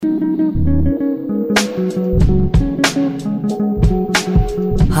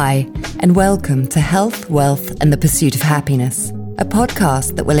Hi, and welcome to Health, Wealth, and the Pursuit of Happiness, a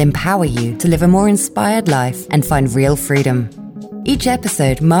podcast that will empower you to live a more inspired life and find real freedom. Each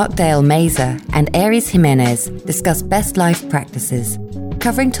episode, Mark Dale Mazer and Aries Jimenez discuss best life practices,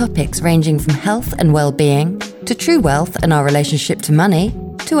 covering topics ranging from health and well-being, to true wealth and our relationship to money,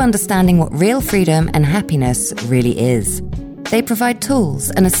 to understanding what real freedom and happiness really is. They provide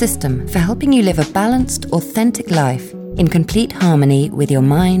tools and a system for helping you live a balanced, authentic life in complete harmony with your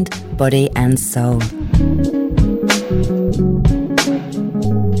mind, body, and soul.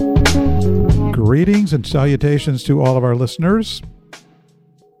 Greetings and salutations to all of our listeners.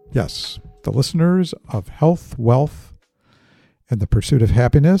 Yes, the listeners of Health, Wealth, and the Pursuit of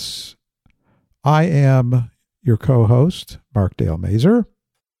Happiness. I am your co-host, Mark Dale Mazer.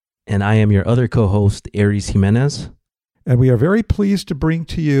 And I am your other co-host, Aries Jimenez. And we are very pleased to bring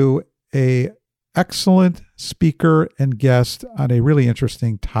to you an excellent speaker and guest on a really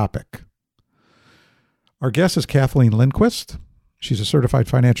interesting topic. Our guest is Kathleen Lindquist. She's a certified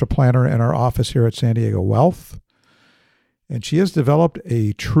financial planner in our office here at San Diego Wealth. And she has developed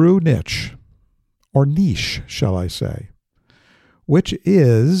a true niche, or niche, shall I say, which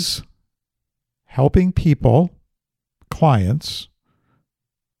is helping people, clients,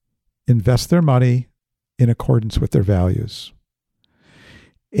 invest their money in accordance with their values.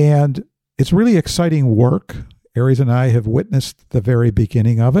 And it's really exciting work. Aries and I have witnessed the very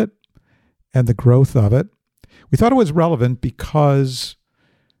beginning of it and the growth of it. We thought it was relevant because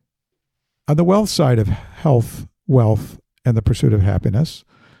on the wealth side of health, wealth, and the pursuit of happiness,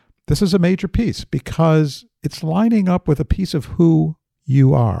 this is a major piece because it's lining up with a piece of who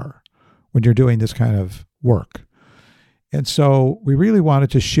you are when you're doing this kind of work. And so we really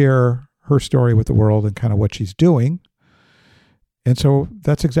wanted to share her story with the world and kind of what she's doing. And so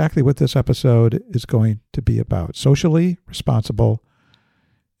that's exactly what this episode is going to be about. Socially responsible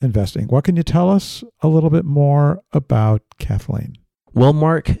investing. What can you tell us a little bit more about Kathleen? Well,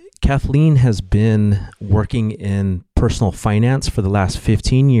 Mark, Kathleen has been working in personal finance for the last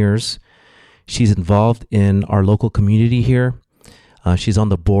 15 years. She's involved in our local community here. She's on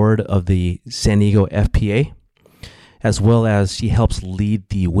the board of the San Diego FPA, as well as she helps lead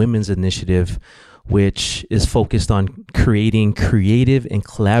the Women's Initiative, which is focused on creating creative and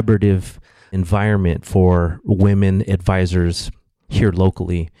collaborative environment for women advisors here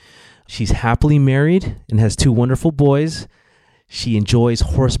locally. She's happily married and has 2 wonderful boys. She enjoys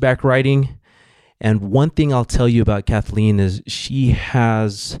horseback riding. And one thing I'll tell you about Kathleen is she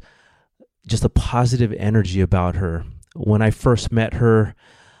has just a positive energy about her. When I first met her,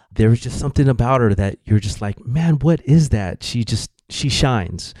 there was just something about her that you're just like, man, what is that? She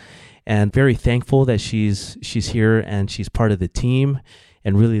shines. And very thankful that she's here and she's part of the team,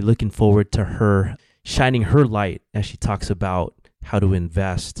 and really looking forward to her shining her light as she talks about how to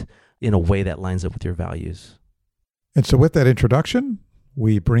invest in a way that lines up with your values. And so with that introduction,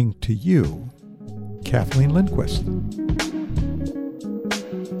 we bring to you Kathleen Lindquist.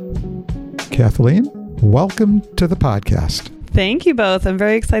 Kathleen, welcome to the podcast. Thank you both. I'm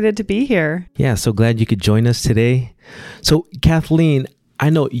very excited to be here. Yeah, so glad you could join us today. So Kathleen, I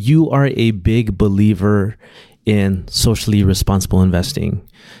know you are a big believer in socially responsible investing.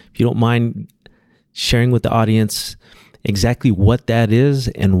 If you don't mind sharing with the audience exactly what that is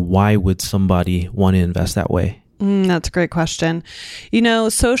and why would somebody want to invest that way? That's a great question. You know,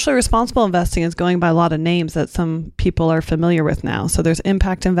 socially responsible investing is going by a lot of names that some people are familiar with now. So there's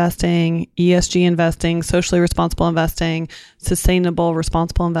impact investing, ESG investing, socially responsible investing, sustainable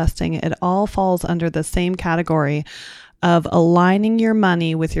responsible investing. It all falls under the same category of aligning your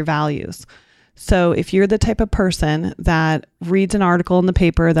money with your values. So if you're the type of person that reads an article in the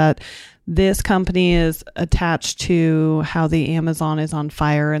paper that this company is attached to how the Amazon is on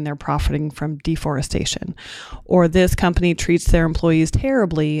fire and they're profiting from deforestation, or this company treats their employees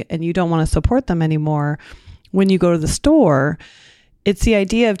terribly and you don't want to support them anymore, when you go to the store, it's the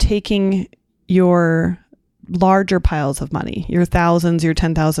idea of taking your larger piles of money, your thousands, your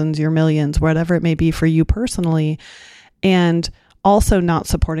 10,000s, your millions, whatever it may be for you personally, and also not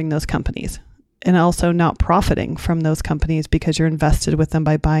supporting those companies. And also not profiting from those companies because you're invested with them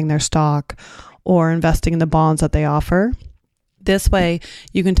by buying their stock or investing in the bonds that they offer. This way,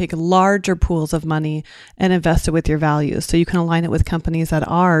 you can take larger pools of money and invest it with your values. So you can align it with companies that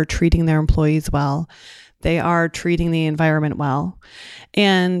are treating their employees well. They are treating the environment well.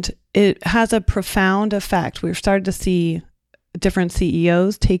 And it has a profound effect. We've started to see different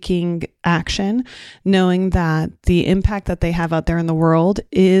CEOs taking action, knowing that the impact that they have out there in the world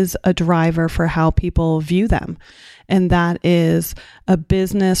is a driver for how people view them. And that is a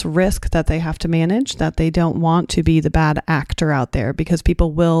business risk that they have to manage, that they don't want to be the bad actor out there, because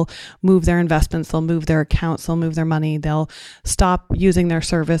people will move their investments, they'll move their accounts, they'll move their money, they'll stop using their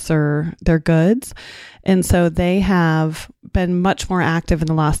service or their goods. And so they have been much more active in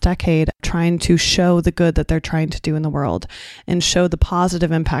the last decade trying to show the good that they're trying to do in the world and show the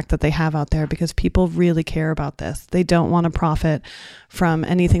positive impact that they have out there, because people really care about this. They don't want to profit from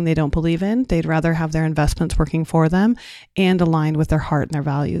anything they don't believe in. They'd rather have their investments working for them and aligned with their heart and their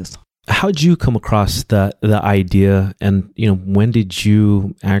values. How did you come across the idea, and when did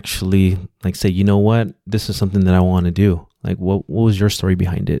you actually say, you know what, this is something that I want to do? What was your story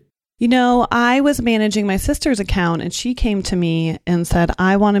behind it? I was managing my sister's account, and she came to me and said,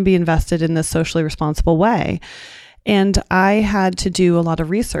 I want to be invested in this socially responsible way. And I had to do a lot of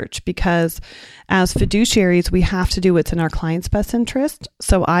research, because as fiduciaries, we have to do what's in our client's best interest.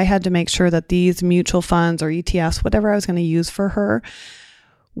 So I had to make sure that these mutual funds or ETFs, whatever I was going to use for her,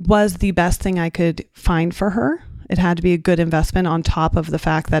 was the best thing I could find for her. It had to be a good investment on top of the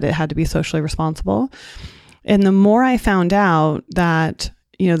fact that it had to be socially responsible. And the more I found out that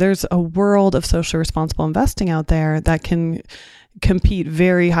there's a world of socially responsible investing out there that can compete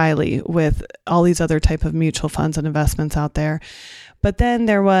very highly with all these other type of mutual funds and investments out there. But then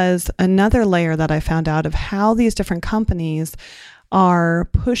there was another layer that I found out of how these different companies are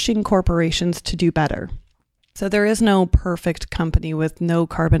pushing corporations to do better. So there is no perfect company with no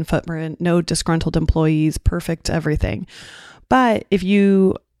carbon footprint, no disgruntled employees, perfect everything. But if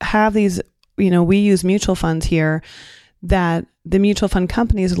you have these, we use mutual funds here, that the mutual fund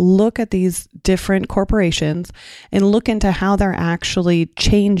companies look at these different corporations and look into how they're actually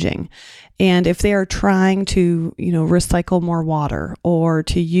changing. And if they are trying to, recycle more water or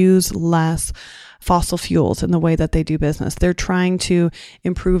to use less fossil fuels in the way that they do business, they're trying to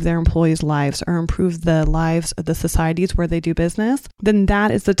improve their employees' lives or improve the lives of the societies where they do business, then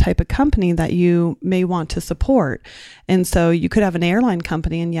that is the type of company that you may want to support. And so you could have an airline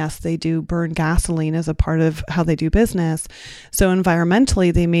company, and yes, they do burn gasoline as a part of how they do business. So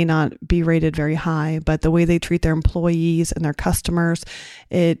environmentally, they may not be rated very high, but the way they treat their employees and their customers,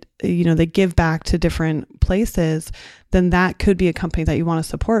 they give back to different places, then that could be a company that you want to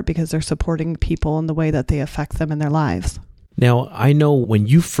support, because they're supporting people in the way that they affect them in their lives. Now, I know when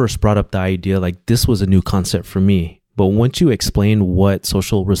you first brought up the idea, this was a new concept for me, but once you explained what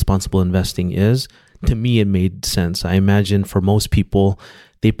social responsible investing is, to me, it made sense. I imagine for most people,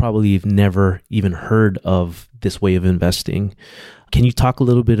 they probably have never even heard of this way of investing. Can you talk a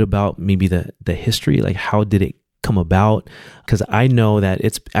little bit about maybe the history? How did it come about? Because I know that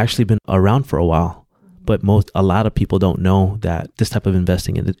it's actually been around for a while, but a lot of people don't know that this type of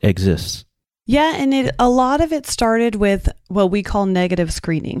investing exists. Yeah, and a lot of it started with what we call negative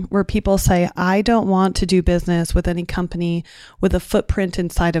screening, where people say, I don't want to do business with any company with a footprint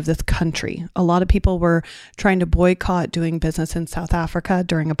inside of this country. A lot of people were trying to boycott doing business in South Africa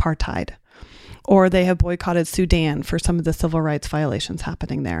during apartheid, or they have boycotted Sudan for some of the civil rights violations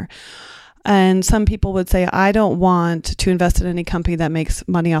happening there. And some people would say, I don't want to invest in any company that makes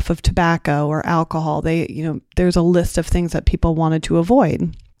money off of tobacco or alcohol. There's a list of things that people wanted to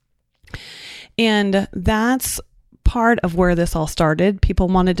avoid. And that's part of where this all started. People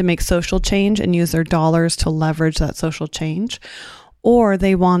wanted to make social change and use their dollars to leverage that social change. Or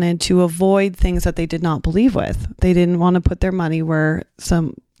they wanted to avoid things that they did not believe with. They didn't want to put their money where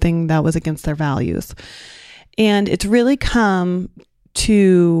something that was against their values. And it's really come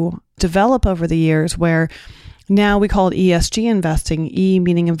to develop over the years, where now we call it ESG investing, E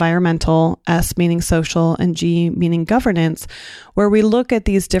meaning environmental, S meaning social, and G meaning governance, where we look at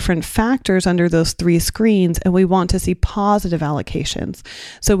these different factors under those three screens, and we want to see positive allocations.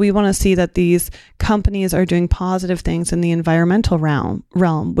 So we want to see that these companies are doing positive things in the environmental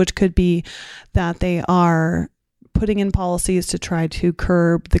realm, which could be that they are putting in policies to try to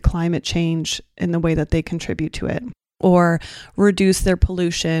curb the climate change in the way that they contribute to it, or reduce their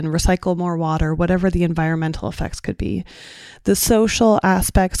pollution, recycle more water, whatever the environmental effects could be. The social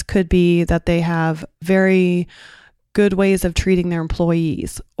aspects could be that they have very good ways of treating their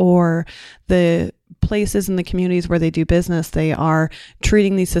employees, or the places in the communities where they do business, they are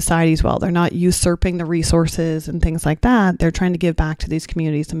treating these societies well. They're not usurping the resources and things like that. They're trying to give back to these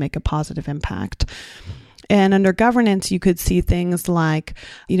communities and make a positive impact. And under governance, you could see things like,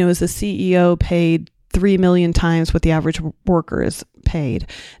 is the CEO paid 3 million times what the average worker is paid?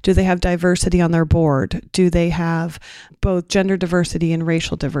 Do they have diversity on their board? Do they have both gender diversity and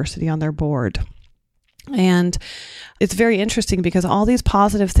racial diversity on their board? And it's very interesting because all these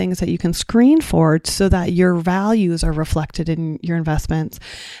positive things that you can screen for so that your values are reflected in your investments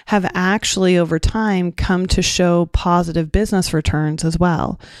have actually over time come to show positive business returns as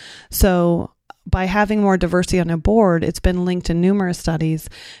well. So by having more diversity on a board, it's been linked in numerous studies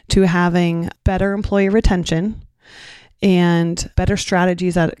to having better employee retention and better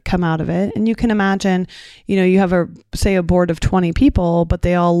strategies that come out of it. And you can imagine, you have a board of 20 people, but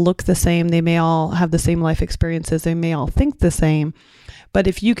they all look the same. They may all have the same life experiences. They may all think the same. But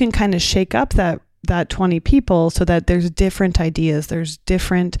if you can kind of shake up that 20 people so that there's different ideas, there's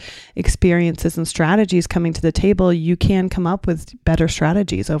different experiences and strategies coming to the table, you can come up with better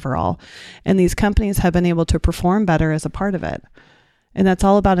strategies overall. And these companies have been able to perform better as a part of it. And that's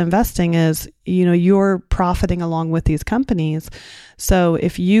all about investing is, you're profiting along with these companies. So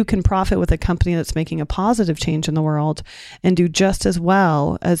if you can profit with a company that's making a positive change in the world and do just as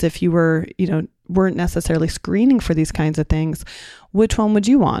well as if you were, weren't necessarily screening for these kinds of things, which one would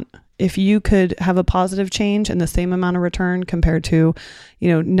you want? If you could have a positive change and the same amount of return compared to,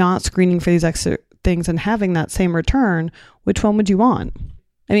 not screening for these extra things and having that same return, which one would you want?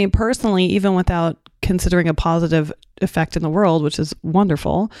 I mean, personally, even without considering a positive effect in the world, which is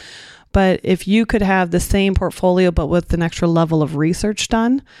wonderful, but if you could have the same portfolio but with an extra level of research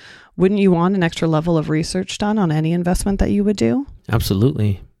done, wouldn't you want an extra level of research done on any investment that you would do?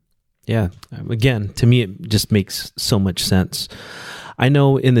 Absolutely. Yeah. Again, to me, it just makes so much sense. I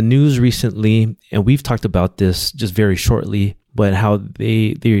know in the news recently, and we've talked about this just very shortly, but how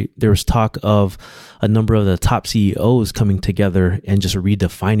there was talk of a number of the top CEOs coming together and just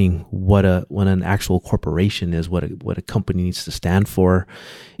redefining what an actual corporation is, what a company needs to stand for.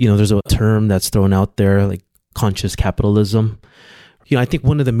 There's a term that's thrown out there like conscious capitalism. I think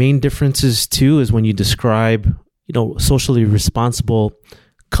one of the main differences too is when you describe, socially responsible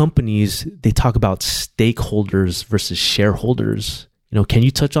companies, they talk about stakeholders versus shareholders. Can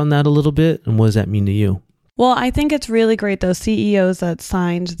you touch on that a little bit? And what does that mean to you? Well, I think it's really great, those CEOs that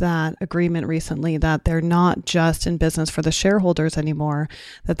signed that agreement recently, that they're not just in business for the shareholders anymore,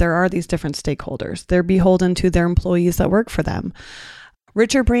 that there are these different stakeholders. They're beholden to their employees that work for them.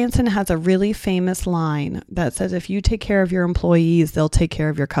 Richard Branson has a really famous line that says, if you take care of your employees, they'll take care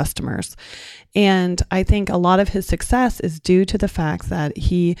of your customers. And I think a lot of his success is due to the fact that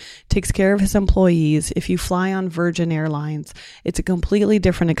he takes care of his employees. If you fly on Virgin Airlines, it's a completely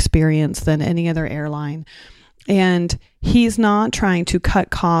different experience than any other airline. And he's not trying to cut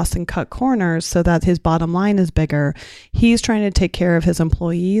costs and cut corners so that his bottom line is bigger. He's trying to take care of his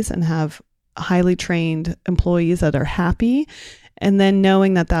employees and have highly trained employees that are happy, and then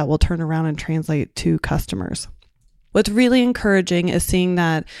knowing that that will turn around and translate to customers. What's really encouraging is seeing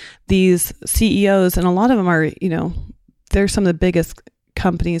that these CEOs, and a lot of them are, they're some of the biggest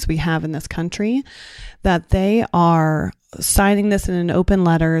companies we have in this country, that they are signing this in an open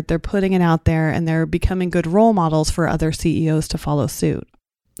letter, they're putting it out there, and they're becoming good role models for other CEOs to follow suit.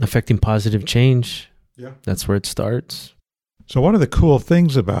 Affecting positive change. Yeah. That's where it starts. So one of the cool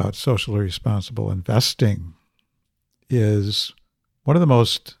things about socially responsible investing is one of the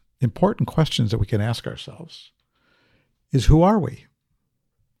most important questions that we can ask ourselves is, who are we?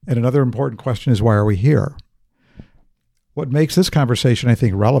 And another important question is, why are we here? What makes this conversation, I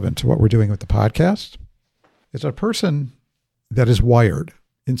think, relevant to what we're doing with the podcast is a person that is wired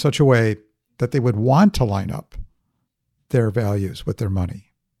in such a way that they would want to line up their values with their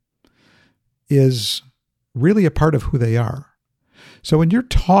money is really a part of who they are. So when you're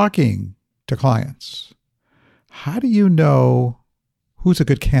talking to clients, how do you know who's a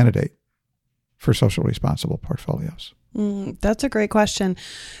good candidate for socially responsible portfolios? That's a great question,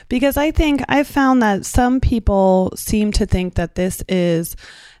 because I think I've found that some people seem to think that this is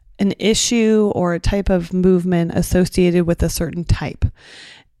an issue or a type of movement associated with a certain type.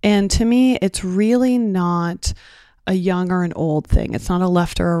 And to me, it's really not a young or an old thing. It's not a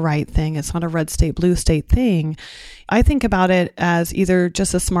left or a right thing. It's not a red state, blue state thing. I think about it as either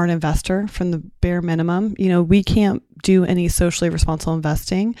just a smart investor from the bare minimum. We can't do any socially responsible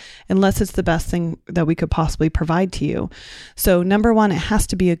investing unless it's the best thing that we could possibly provide to you. So number one, it has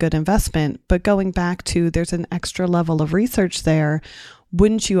to be a good investment. But going back to, there's an extra level of research there.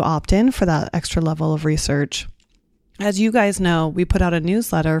 Wouldn't you opt in for that extra level of research? As you guys know, we put out a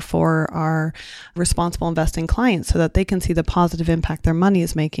newsletter for our responsible investing clients so that they can see the positive impact their money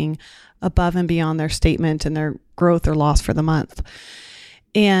is making above and beyond their statement and their growth or loss for the month.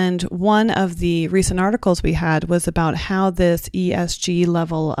 And one of the recent articles we had was about how this ESG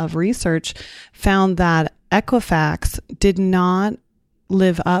level of research found that Equifax did not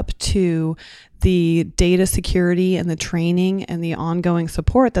live up to the data security and the training and the ongoing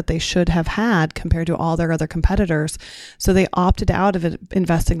support that they should have had compared to all their other competitors. So they opted out of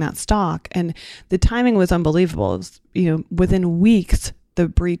investing that stock. And the timing was unbelievable. It was, within weeks, the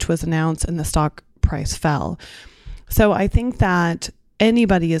breach was announced and the stock price fell. So I think that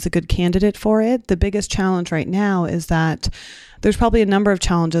anybody is a good candidate for it. The biggest challenge right now is that there's probably a number of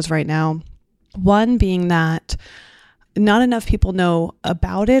challenges right now. One being that not enough people know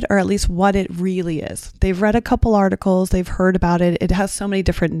about it, or at least what it really is. They've read a couple articles, they've heard about it. It has so many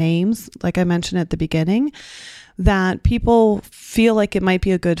different names, like I mentioned at the beginning, that people feel like it might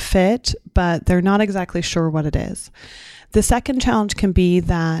be a good fit, but they're not exactly sure what it is. The second challenge can be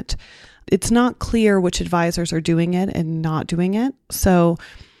that it's not clear which advisors are doing it and not doing it. So,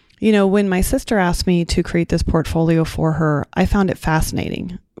 when my sister asked me to create this portfolio for her, I found it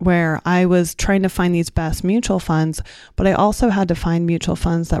fascinating, where I was trying to find these best mutual funds, but I also had to find mutual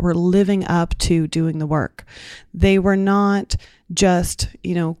funds that were living up to doing the work. They were not just,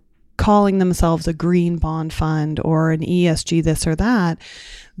 calling themselves a green bond fund or an ESG this or that.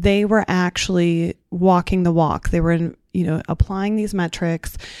 They were actually walking the walk. They were applying these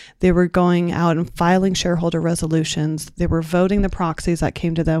metrics. They were going out and filing shareholder resolutions. They were voting the proxies that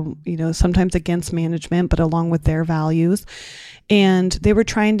came to them, sometimes against management, but along with their values. And they were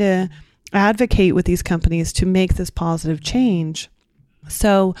trying to advocate with these companies to make this positive change.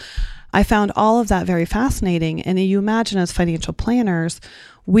 So I found all of that very fascinating. And you imagine, as financial planners,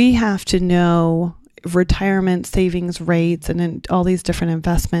 we have to know retirement savings rates and in all these different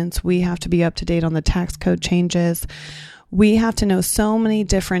investments. We have to be up to date on the tax code changes. We have to know so many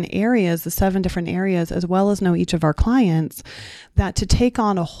different areas, the 7 different areas, as well as know each of our clients, that to take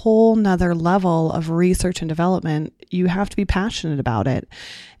on a whole nother level of research and development, you have to be passionate about it.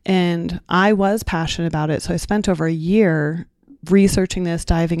 And I was passionate about it. So I spent over a year researching this,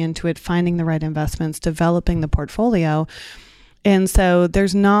 diving into it, finding the right investments, developing the portfolio. And so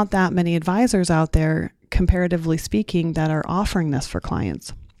there's not that many advisors out there, comparatively speaking, that are offering this for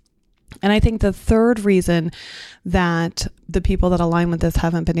clients. And I think the third reason that the people that align with this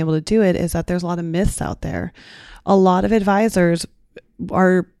haven't been able to do it is that there's a lot of myths out there. A lot of advisors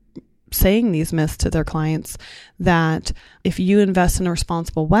are saying these myths to their clients, that if you invest in a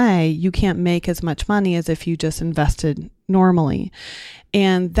responsible way, you can't make as much money as if you just invested normally.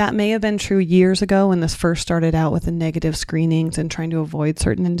 And that may have been true years ago when this first started out with the negative screenings and trying to avoid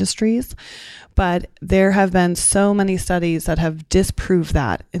certain industries. But there have been so many studies that have disproved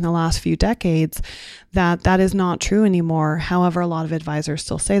that in the last few decades, that that is not true anymore. However, a lot of advisors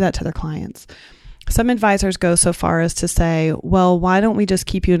still say that to their clients. Some advisors go so far as to say, well, why don't we just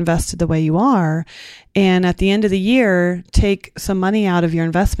keep you invested the way you are? And at the end of the year, take some money out of your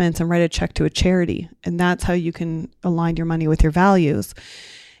investments and write a check to a charity. And that's how you can align your money with your values.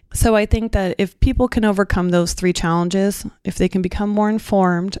 So I think that if people can overcome those 3 challenges, if they can become more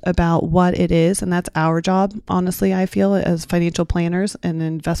informed about what it is, and that's our job, honestly, I feel, as financial planners and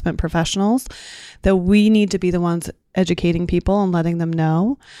investment professionals, that we need to be the ones educating people and letting them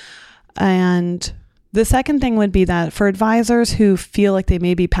know. And the second thing would be that for advisors who feel like they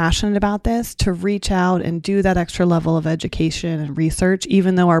may be passionate about this, to reach out and do that extra level of education and research,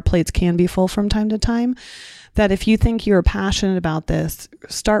 even though our plates can be full from time to time, that if you think you're passionate about this,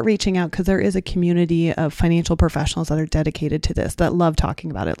 start reaching out, because there is a community of financial professionals that are dedicated to this, that love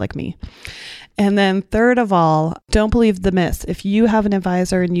talking about it like me. And then third of all, don't believe the myths. If you have an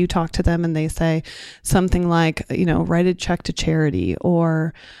advisor and you talk to them and they say something like, write a check to charity,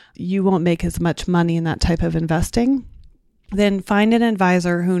 or you won't make as much money in that type of investing, then find an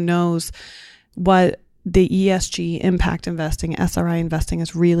advisor who knows what the ESG impact investing, SRI investing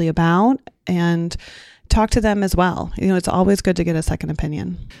is really about, and talk to them as well. It's always good to get a second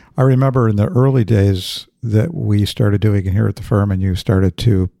opinion. I remember in the early days that we started doing it here at the firm, and you started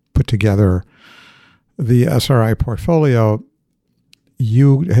to put together the SRI portfolio,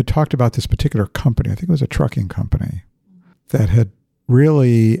 you had talked about this particular company. I think it was a trucking company that had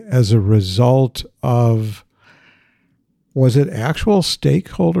really, as a result of, was it actual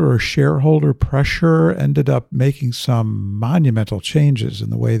stakeholder or shareholder pressure, ended up making some monumental changes in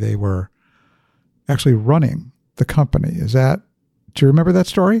the way they were actually running the company. Do you remember that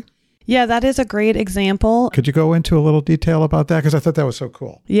story? Yeah, that is a great example. Could you go into a little detail about that? Because I thought that was so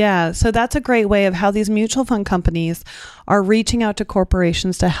cool. Yeah, so that's a great way of how these mutual fund companies are reaching out to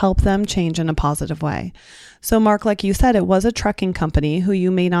corporations to help them change in a positive way. So Mark, like you said, it was a trucking company who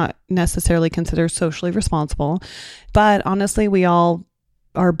you may not necessarily consider socially responsible, but honestly, we all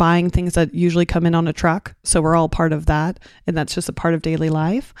are buying things that usually come in on a truck. So we're all part of that, and that's just a part of daily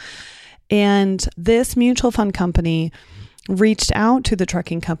life. And this mutual fund company reached out to the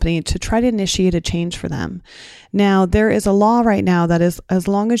trucking company to try to initiate a change for them. Now, there is a law right now that is, as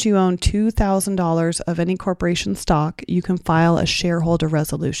long as you own $2,000 of any corporation stock, you can file a shareholder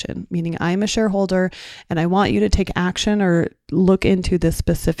resolution, meaning I'm a shareholder and I want you to take action or look into this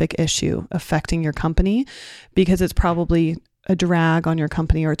specific issue affecting your company because it's probably a drag on your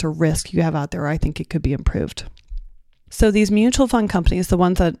company or it's a risk you have out there. I think it could be improved. So these mutual fund companies, the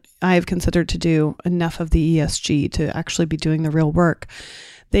ones that I have considered to do enough of the ESG to actually be doing the real work,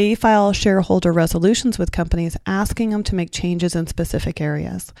 they file shareholder resolutions with companies asking them to make changes in specific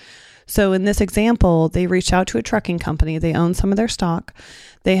areas. So in this example, they reached out to a trucking company. They owned some of their stock.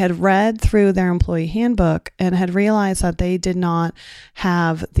 They had read through their employee handbook and had realized that they did not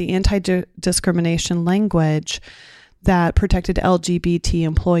have the anti-discrimination language that protected LGBT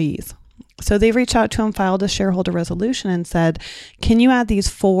employees. So they reached out to him, filed a shareholder resolution and said, can you add these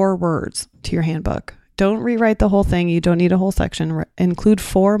 4 words to your handbook? Don't rewrite the whole thing. You don't need a whole section. Include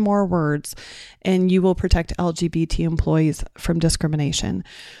 4 more words and you will protect LGBT employees from discrimination.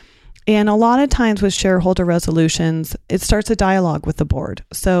 And a lot of times with shareholder resolutions, it starts a dialogue with the board.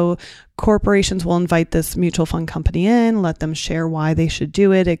 So corporations will invite this mutual fund company in, let them share why they should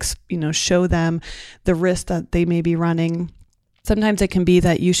do it, show them the risk that they may be running. Sometimes it can be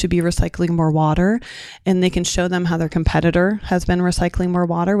that you should be recycling more water and they can show them how their competitor has been recycling more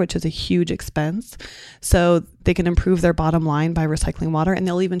water, which is a huge expense. So they can improve their bottom line by recycling water and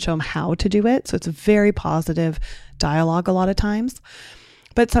they'll even show them how to do it. So it's a very positive dialogue a lot of times.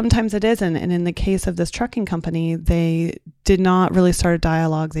 But sometimes it isn't. And in the case of this trucking company, they did not really start a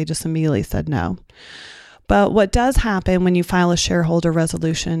dialogue. They just immediately said no. But what does happen when you file a shareholder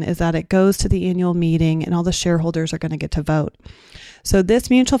resolution is that it goes to the annual meeting and all the shareholders are going to get to vote. So this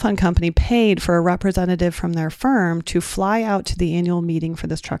mutual fund company paid for a representative from their firm to fly out to the annual meeting for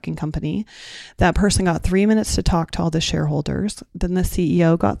this trucking company. That person got 3 minutes to talk to all the shareholders. Then the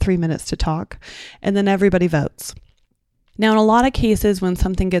CEO got 3 minutes to talk, and then everybody votes. Now, in a lot of cases, when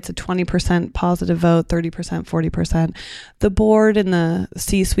something gets a 20% positive vote, 30%, 40%, the board and the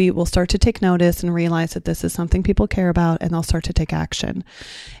C-suite will start to take notice and realize that this is something people care about, and they'll start to take action.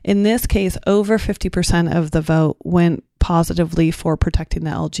 In this case, over 50% of the vote went positively for protecting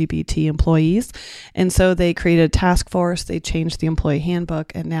the LGBT employees. And so they created a task force, they changed the employee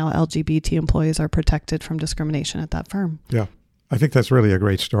handbook, and now LGBT employees are protected from discrimination at that firm. Yeah, I think that's really a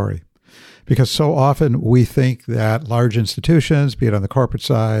great story. Because so often we think that large institutions, be it on the corporate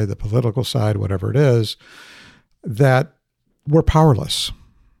side, the political side, whatever it is, that we're powerless.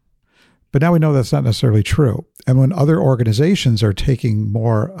 But now we know that's not necessarily true. And when other organizations are taking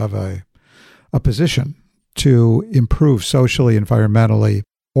more of a position to improve socially, environmentally,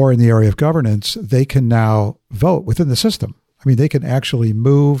 or in the area of governance, they can now vote within the system. I mean, they can actually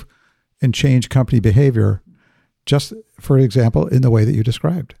move and change company behavior, just for example, in the way that you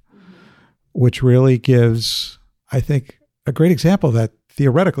described. Which really gives, I think, a great example that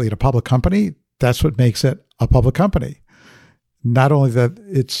theoretically in a public company, that's what makes it a public company. Not only that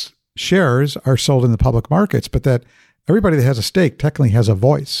its shares are sold in the public markets, but that everybody that has a stake technically has a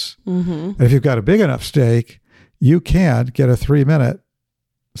voice. Mm-hmm. And if you've got a big enough stake, you can get a 3-minute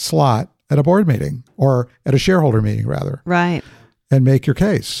slot at a board meeting or at a shareholder meeting, rather. Right. And make your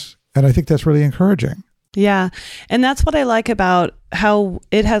case. And I think that's really encouraging. Yeah. And that's what I like about how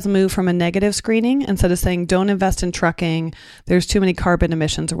it has moved from a negative screening. Instead of saying, don't invest in trucking, there's too many carbon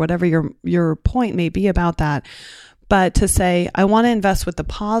emissions or whatever your point may be about that. But to say, I want to invest with the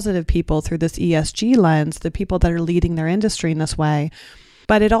positive people through this ESG lens, the people that are leading their industry in this way.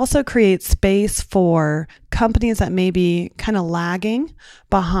 But it also creates space for companies that may be kind of lagging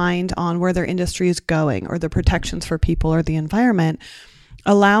behind on where their industry is going or the protections for people or the environment,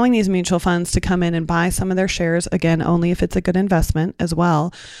 allowing these mutual funds to come in and buy some of their shares, again, only if it's a good investment as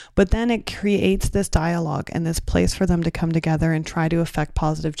well. But then it creates this dialogue and this place for them to come together and try to affect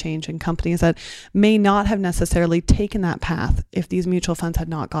positive change in companies that may not have necessarily taken that path if these mutual funds had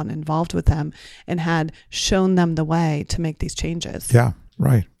not gotten involved with them and had shown them the way to make these changes. Yeah,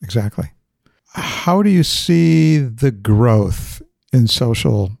 right. Exactly. How do you see the growth in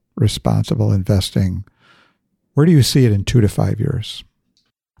social responsible investing? Where do you see it in 2 to 5 years?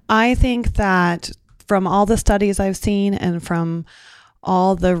 I think that from all the studies I've seen and from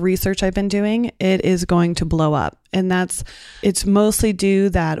all the research I've been doing, it is going to blow up. And it's mostly due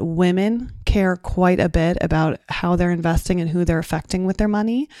that women care quite a bit about how they're investing and who they're affecting with their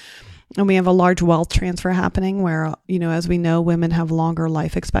money. And we have a large wealth transfer happening where, as we know, women have longer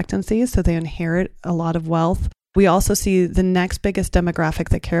life expectancies, so they inherit a lot of wealth. We also see the next biggest demographic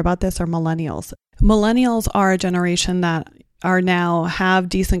that care about this are millennials. Millennials are a generation that are now have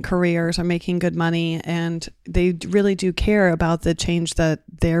decent careers, are making good money, and they really do care about the change that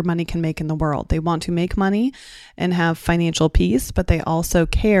their money can make in the world. They want to make money and have financial peace, but they also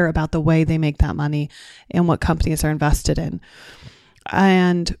care about the way they make that money and what companies are invested in.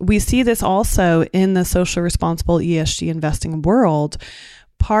 And we see this also in the social responsible ESG investing world.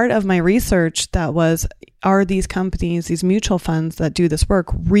 Part of my research that was, are these companies, these mutual funds that do this work,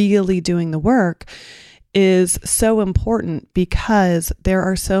 really doing the work, is so important because there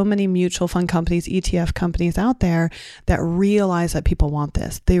are so many mutual fund companies, ETF companies out there that realize that people want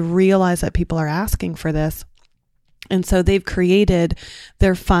this. They realize that people are asking for this. And so they've created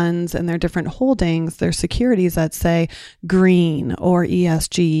their funds and their different holdings, their securities that say green or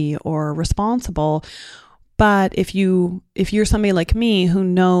ESG or responsible. But if you're somebody like me who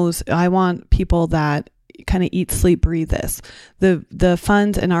knows, I want people that kind of eat, sleep, breathe this. The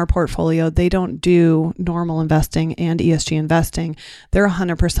funds in our portfolio, they don't do normal investing and ESG investing. They're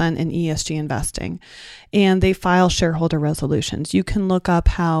 100% in ESG investing. And they file shareholder resolutions. You can look up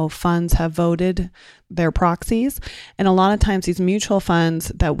how funds have voted their proxies. And a lot of times these mutual funds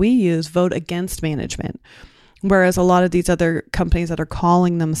that we use vote against management. Whereas a lot of these other companies that are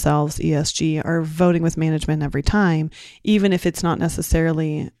calling themselves ESG are voting with management every time, even if it's not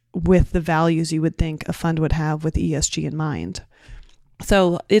necessarily with the values you would think a fund would have with ESG in mind.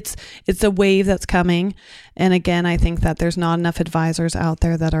 So it's a wave that's coming. And again, I think that there's not enough advisors out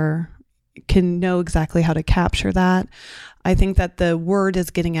there that can know exactly how to capture that. I think that the word is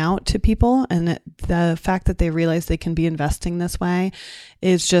getting out to people, and the fact that they realize they can be investing this way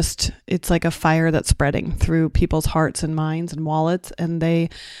is just, it's like a fire that's spreading through people's hearts and minds and wallets. And they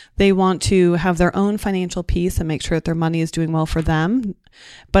want to have their own financial peace and make sure that their money is doing well for them,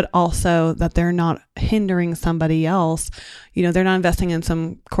 but also that they're not hindering somebody else. You know, they're not investing in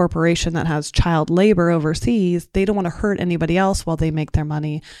some corporation that has child labor overseas. They don't want to hurt anybody else while they make their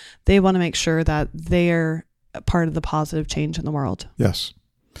money. They want to make sure that they're part of the positive change in the world. Yes.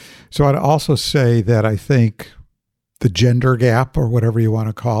 So I'd also say that I think the gender gap, or whatever you want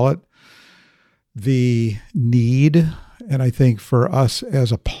to call it, the need, and I think for us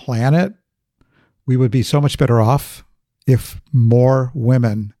as a planet, we would be so much better off if more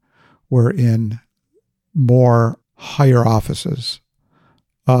women were in more higher offices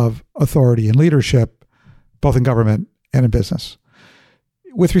of authority and leadership, both in government and in business.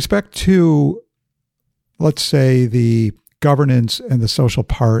 With respect to, let's say, the governance and the social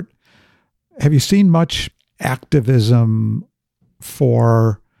part, have you seen much activism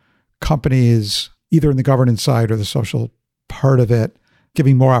for companies, either in the governance side or the social part of it,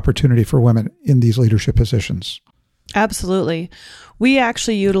 giving more opportunity for women in these leadership positions? Absolutely. We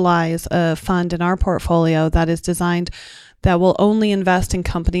actually utilize a fund in our portfolio that is designed that will only invest in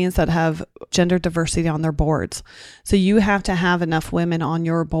companies that have gender diversity on their boards. So you have to have enough women on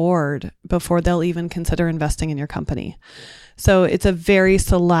your board before they'll even consider investing in your company. So it's a very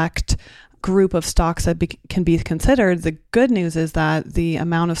select group of stocks that can be considered. The good news is that the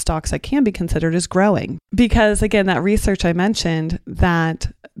amount of stocks that can be considered is growing. Because again, that research I mentioned,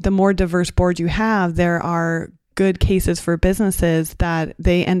 that the more diverse board you have, there are good cases for businesses that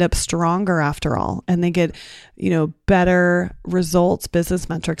they end up stronger after all, and they get, better results, business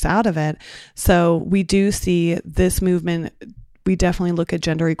metrics out of it. So we do see this movement. We definitely look at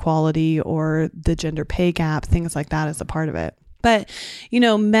gender equality or the gender pay gap, things like that as a part of it. But,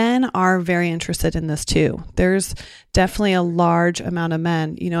 men are very interested in this too. There's definitely a large amount of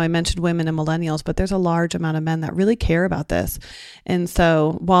men. I mentioned women and millennials, but there's a large amount of men that really care about this. And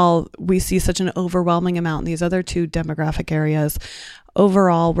so while we see such an overwhelming amount in these other two demographic areas,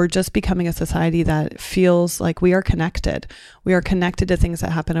 overall, we're just becoming a society that feels like we are connected. We are connected to things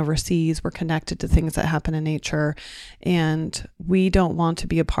that happen overseas. We're connected to things that happen in nature. And we don't want to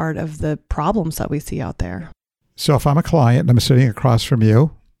be a part of the problems that we see out there. So if I'm a client and I'm sitting across from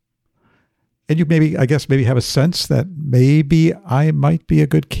you, and you maybe have a sense that maybe I might be a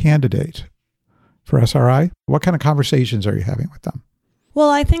good candidate for SRI, what kind of conversations are you having with them? Well,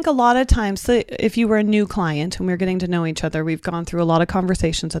 I think a lot of times, so if you were a new client and we're getting to know each other, we've gone through a lot of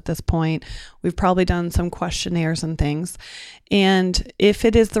conversations at this point. We've probably done some questionnaires and things. And if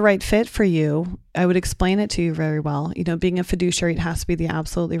it is the right fit for you, I would explain it to you very well. Being a fiduciary, it has to be the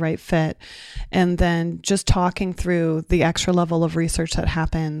absolutely right fit. And then just talking through the extra level of research that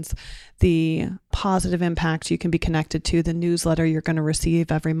happens, the positive impact you can be connected to, the newsletter you're going to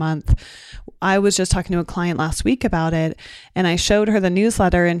receive every month. I was just talking to a client last week about it, and I showed her the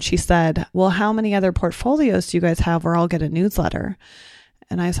newsletter, and she said, well, how many other portfolios do you guys have where I'll get a newsletter?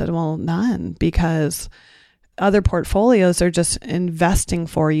 And I said, well, none, because other portfolios are just investing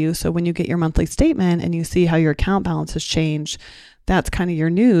for you. So when you get your monthly statement and you see how your account balance has changed, that's kind of your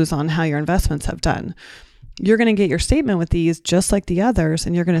news on how your investments have done. You're going to get your statement with these just like the others,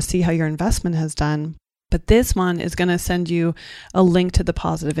 and you're going to see how your investment has done. But this one is going to send you a link to the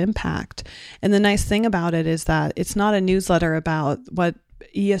positive impact. And the nice thing about it is that it's not a newsletter about what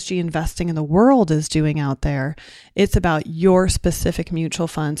ESG investing in the world is doing out there. It's about your specific mutual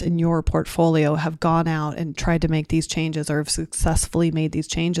funds in your portfolio have gone out and tried to make these changes or have successfully made these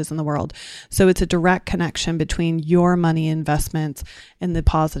changes in the world. So it's a direct connection between your money investments and the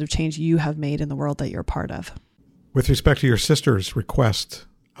positive change you have made in the world that you're part of. With respect to your sister's request,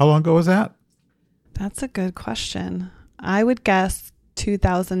 how long ago was that? That's a good question. I would guess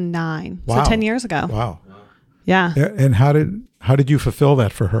 2009. Wow. So 10 years ago. Wow. Yeah. And how did you fulfill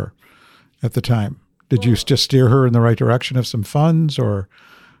that for her at the time? Did you just steer her in the right direction of some funds, or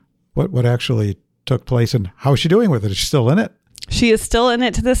what actually took place, and how is she doing with it? Is she still in it? She is still in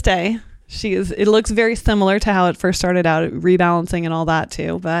it to this day. It looks very similar to how it first started out, rebalancing and all that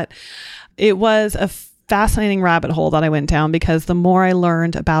too. But it was a fascinating rabbit hole that I went down, because the more I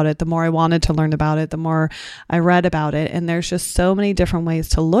learned about it, the more I wanted to learn about it, the more I read about it. And there's just so many different ways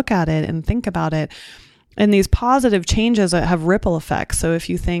to look at it and think about it. And these positive changes have ripple effects. So if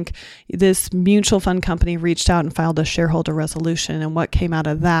you think this mutual fund company reached out and filed a shareholder resolution, and what came out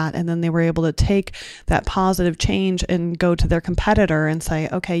of that, and then they were able to take that positive change and go to their competitor and say,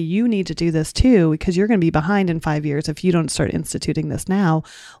 okay, you need to do this too, because you're going to be behind in 5 years if you don't start instituting this now.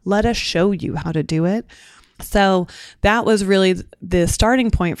 Let us show you how to do it. So that was really the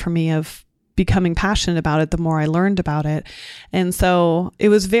starting point for me of becoming passionate about it the more I learned about it. And so it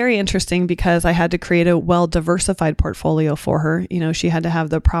was very interesting, because I had to create a well-diversified portfolio for her. You know, she had to have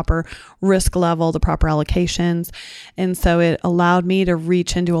the proper risk level, the proper allocations. And so it allowed me to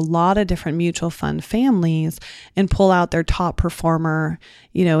reach into a lot of different mutual fund families and pull out their top performer,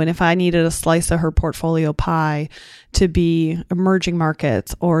 you know, and if I needed a slice of her portfolio pie to be emerging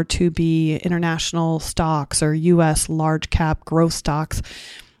markets, or to be international stocks, or US large cap growth stocks,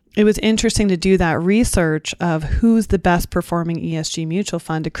 it was interesting to do that research of who's the best performing ESG mutual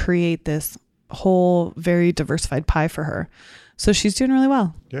fund to create this whole very diversified pie for her. So she's doing really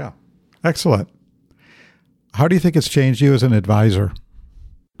well. Yeah. Excellent. How do you think it's changed you as an advisor?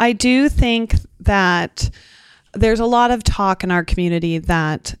 I do think that there's a lot of talk in our community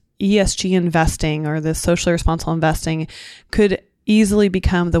that ESG investing, or this socially responsible investing, could easily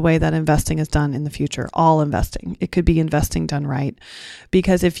become the way that investing is done in the future. All investing. It could be investing done right.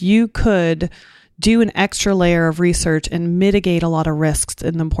 Because if you could do an extra layer of research and mitigate a lot of risks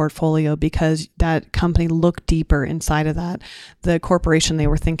in the portfolio, because that company looked deeper inside of that, the corporation they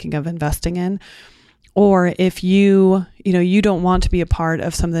were thinking of investing in, or if you don't want to be a part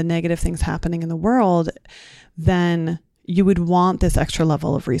of some of the negative things happening in the world, then you would want this extra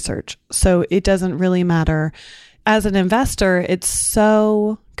level of research. So it doesn't really matter. As an investor, it's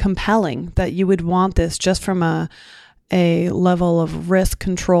so compelling that you would want this just from a level of risk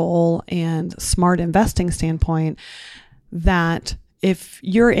control and smart investing standpoint, that if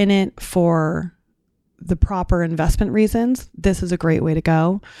you're in it for the proper investment reasons, this is a great way to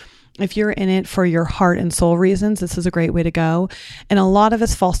go. If you're in it for your heart and soul reasons, this is a great way to go. And a lot of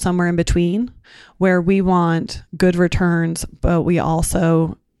us fall somewhere in between, where we want good returns, but we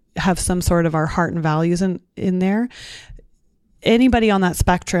also have some sort of our heart and values in there. Anybody on that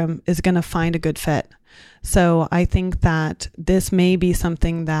spectrum is going to find a good fit. So I think that this may be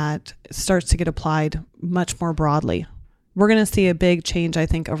something that starts to get applied much more broadly. We're going to see a big change, I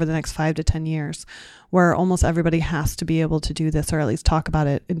think, over the next 5 to 10 years, where almost everybody has to be able to do this, or at least talk about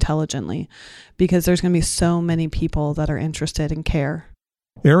it intelligently, because there's going to be so many people that are interested and care.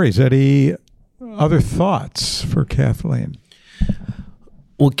 Aries, any other thoughts for Kathleen?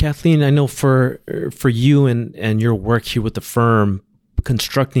 Well, Kathleen, I know for you and your work here with the firm,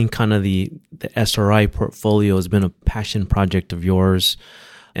 constructing kind of the SRI portfolio has been a passion project of yours.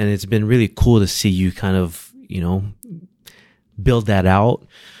 And it's been really cool to see you kind of, build that out.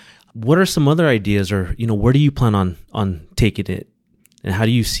 What are some other ideas, or, where do you plan on taking it? And how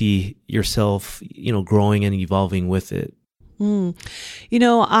do you see yourself, growing and evolving with it?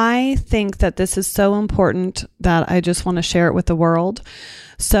 I think that this is so important that I just want to share it with the world.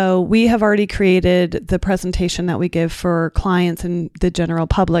 So we have already created the presentation that we give for clients and the general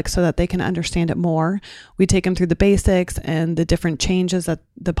public so that they can understand it more. We take them through the basics and the different changes,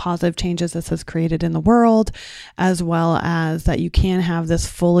 the positive changes this has created in the world, as well as that you can have this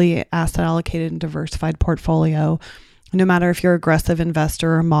fully asset allocated and diversified portfolio. No matter if you're an aggressive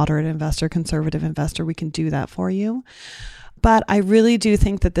investor or moderate investor, conservative investor, we can do that for you. But I really do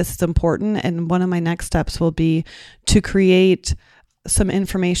think that this is important. And one of my next steps will be to create some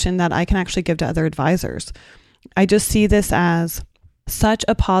information that I can actually give to other advisors. I just see this as such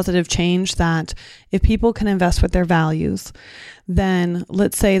a positive change that if people can invest with their values, then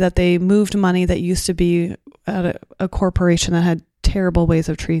let's say that they moved money that used to be at a corporation that had terrible ways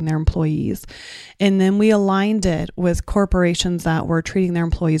of treating their employees. And then we aligned it with corporations that were treating their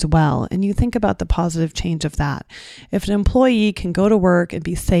employees well. And you think about the positive change of that. If an employee can go to work and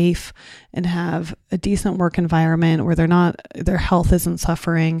be safe and have a decent work environment where their health isn't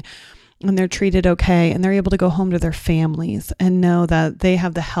suffering, and they're treated okay, and they're able to go home to their families and know that they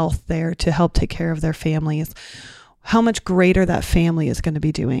have the health there to help take care of their families, how much greater that family is going to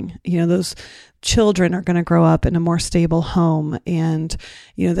be doing. Those children are going to grow up in a more stable home, and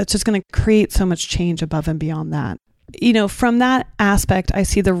that's just going to create so much change above and beyond that. From that aspect, I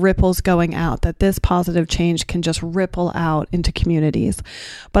see the ripples going out, that this positive change can just ripple out into communities.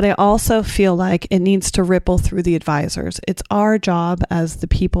 But I also feel like it needs to ripple through the advisors. It's our job as the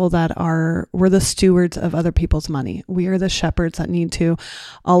people we're the stewards of other people's money. We are the shepherds that need to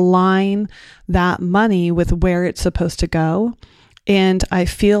align that money with where it's supposed to go. And I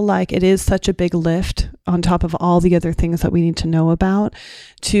feel like it is such a big lift on top of all the other things that we need to know about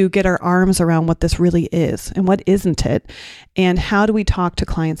to get our arms around what this really is and what isn't it. And how do we talk to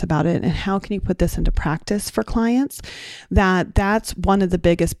clients about it? And how can you put this into practice for clients? That's one of the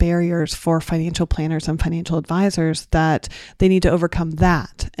biggest barriers for financial planners and financial advisors, that they need to overcome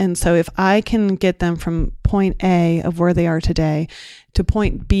that. And so if I can get them from point A of where they are today to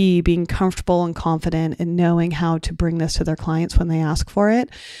point B, being comfortable and confident and knowing how to bring this to their clients when they ask for it,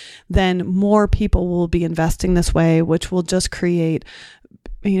 then more people will be investing this way, which will just create,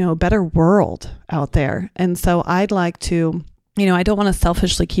 a better world out there. And so I'd like to, I don't want to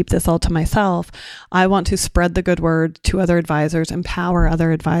selfishly keep this all to myself. I want to spread the good word to other advisors, empower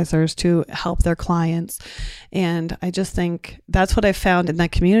other advisors to help their clients. And I just think that's what I found in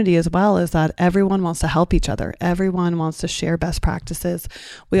that community as well, is that everyone wants to help each other. Everyone wants to share best practices.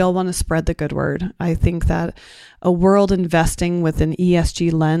 We all want to spread the good word. I think that a world investing with an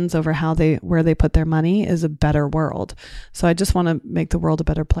ESG lens over where they put their money is a better world. So I just want to make the world a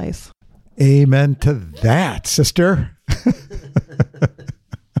better place. Amen to that, sister.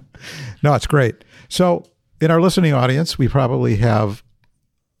 No, it's great. So in our listening audience, we probably have,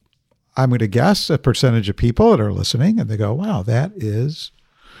 I'm going to guess, a percentage of people that are listening and they go, wow, that is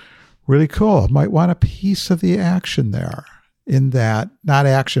really cool. Might want a piece of the action there, in that, not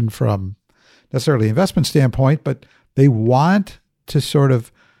action from necessarily investment standpoint, but they want to sort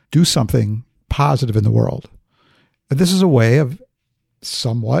of do something positive in the world. And this is a way of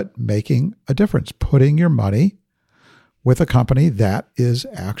somewhat making a difference, putting your money with a company that is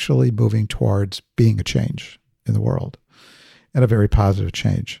actually moving towards being a change in the world, and a very positive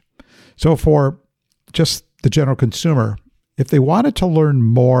change. So for just the general consumer, if they wanted to learn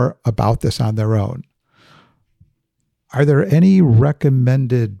more about this on their own, are there any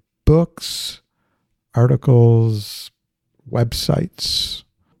recommended books, articles, websites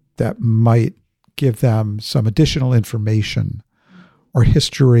that might give them some additional information or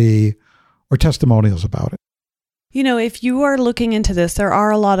history or testimonials about it? If you are looking into this, there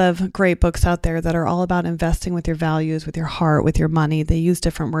are a lot of great books out there that are all about investing with your values, with your heart, with your money. They use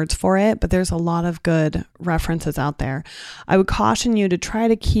different words for it, but there's a lot of good references out there. I would caution you to try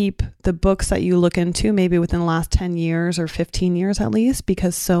to keep the books that you look into maybe within the last 10 years or 15 years at least,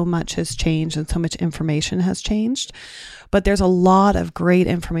 because so much has changed and so much information has changed. But there's a lot of great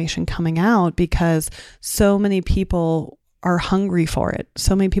information coming out because so many people are hungry for it.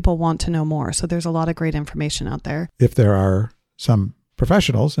 So many people want to know more. So there's a lot of great information out there. If there are some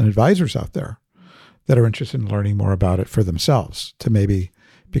professionals and advisors out there that are interested in learning more about it for themselves, to maybe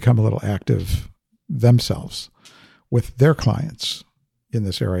become a little active themselves with their clients in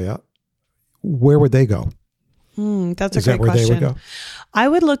this area, where would they go? That's Is a great that where question. they would go? I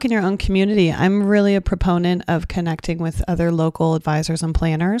would look in your own community. I'm really a proponent of connecting with other local advisors and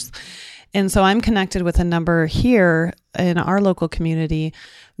planners. And so I'm connected with a number here in our local community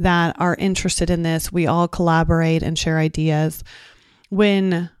that are interested in this. We all collaborate and share ideas.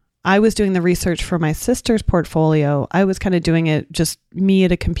 When I was doing the research for my sister's portfolio, I was kind of doing it just me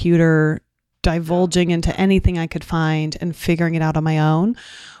at a computer, divulging into anything I could find and figuring it out on my own,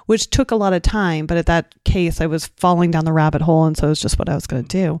 which took a lot of time. But at that case, I was falling down the rabbit hole. And so it was just what I was going to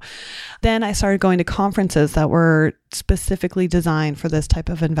do. Then I started going to conferences that were specifically designed for this type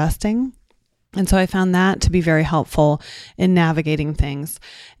of investing. And so I found that to be very helpful in navigating things.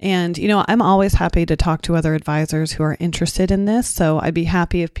 And, I'm always happy to talk to other advisors who are interested in this. So I'd be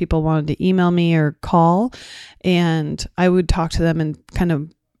happy if people wanted to email me or call, and I would talk to them and kind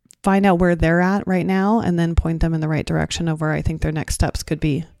of find out where they're at right now and then point them in the right direction of where I think their next steps could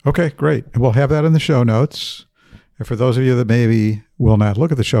be. Okay, great. And we'll have that in the show notes. And for those of you that maybe will not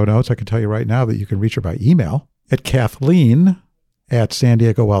look at the show notes, I can tell you right now that you can reach her by email at Kathleen at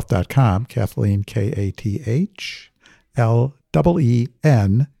SanDiegoWealth.com, Kathleen, KATHLEEN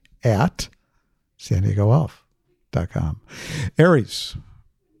at SanDiegoWealth.com. Aries,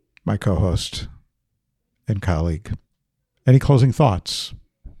 my co-host and colleague, any closing thoughts?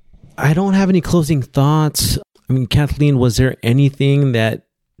 I don't have any closing thoughts. I mean, Kathleen, was there anything that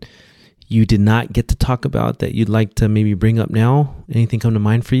you did not get to talk about that you'd like to maybe bring up now? Anything come to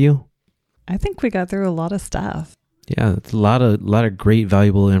mind for you? I think we got through a lot of stuff. Yeah, it's a lot of great,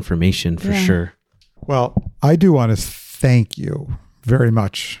 valuable information for sure. Well, I do want to thank you very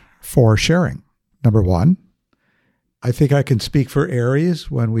much for sharing. Number one, I think I can speak for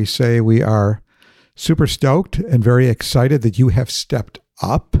Aries when we say we are super stoked and very excited that you have stepped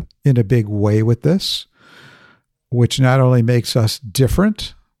up in a big way with this, which not only makes us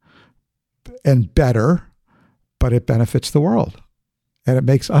different and better, but it benefits the world. And it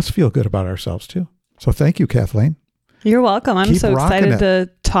makes us feel good about ourselves too. So thank you, Kathleen. You're welcome. I'm so excited to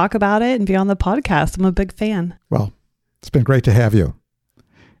talk about it and be on the podcast. I'm a big fan. Well, it's been great to have you.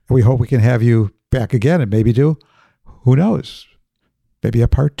 And we hope we can have you back again and maybe do, who knows, maybe a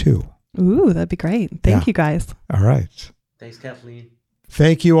part 2. Ooh, that'd be great. Thank you guys. All right. Thanks, Kathleen.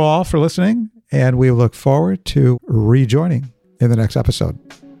 Thank you all for listening, and we look forward to rejoining in the next episode.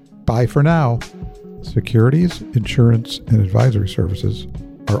 Bye for now. Securities, insurance, and advisory services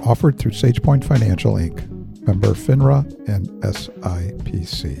are offered through SagePoint Financial, Inc., member FINRA and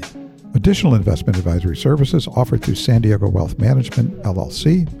SIPC. Additional investment advisory services offered through San Diego Wealth Management,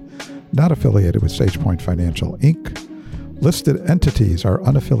 LLC, not affiliated with SagePoint Financial, Inc. Listed entities are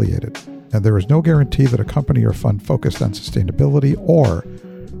unaffiliated, and there is no guarantee that a company or fund focused on sustainability or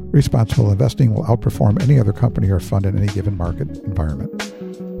responsible investing will outperform any other company or fund in any given market environment.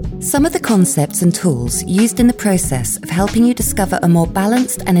 Some of the concepts and tools used in the process of helping you discover a more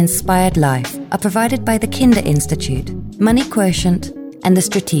balanced and inspired life are provided by the Kinder Institute, Money Quotient, and the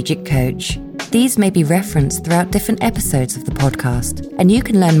Strategic Coach. These may be referenced throughout different episodes of the podcast, and you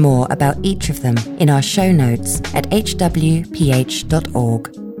can learn more about each of them in our show notes at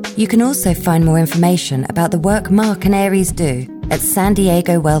hwph.org. You can also find more information about the work Mark and Aries do at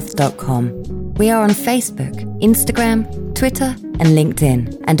SanDiegoWealth.com. We are on Facebook, Instagram, Twitter, and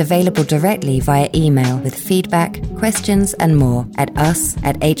LinkedIn, and available directly via email with feedback, questions, and more at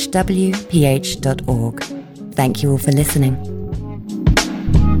us@hwph.org. Thank you all for listening.